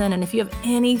you listen. And if you have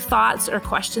any thoughts or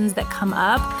questions that come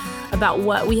up about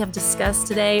what we have discussed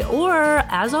today, or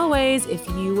as always, if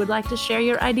you would like to share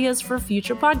your ideas for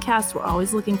future podcasts, we're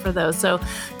always looking for those. So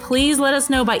please let us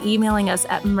know by emailing us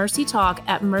at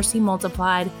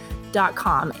mercytalk@mercymultiplied.com.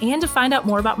 And to find out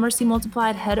more about Mercy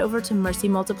Multiplied, head over to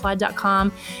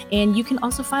mercymultiplied.com. And you can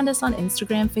also find us on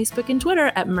Instagram, Facebook, and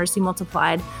Twitter at Mercy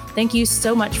Multiplied. Thank you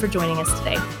so much for joining us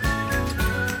today.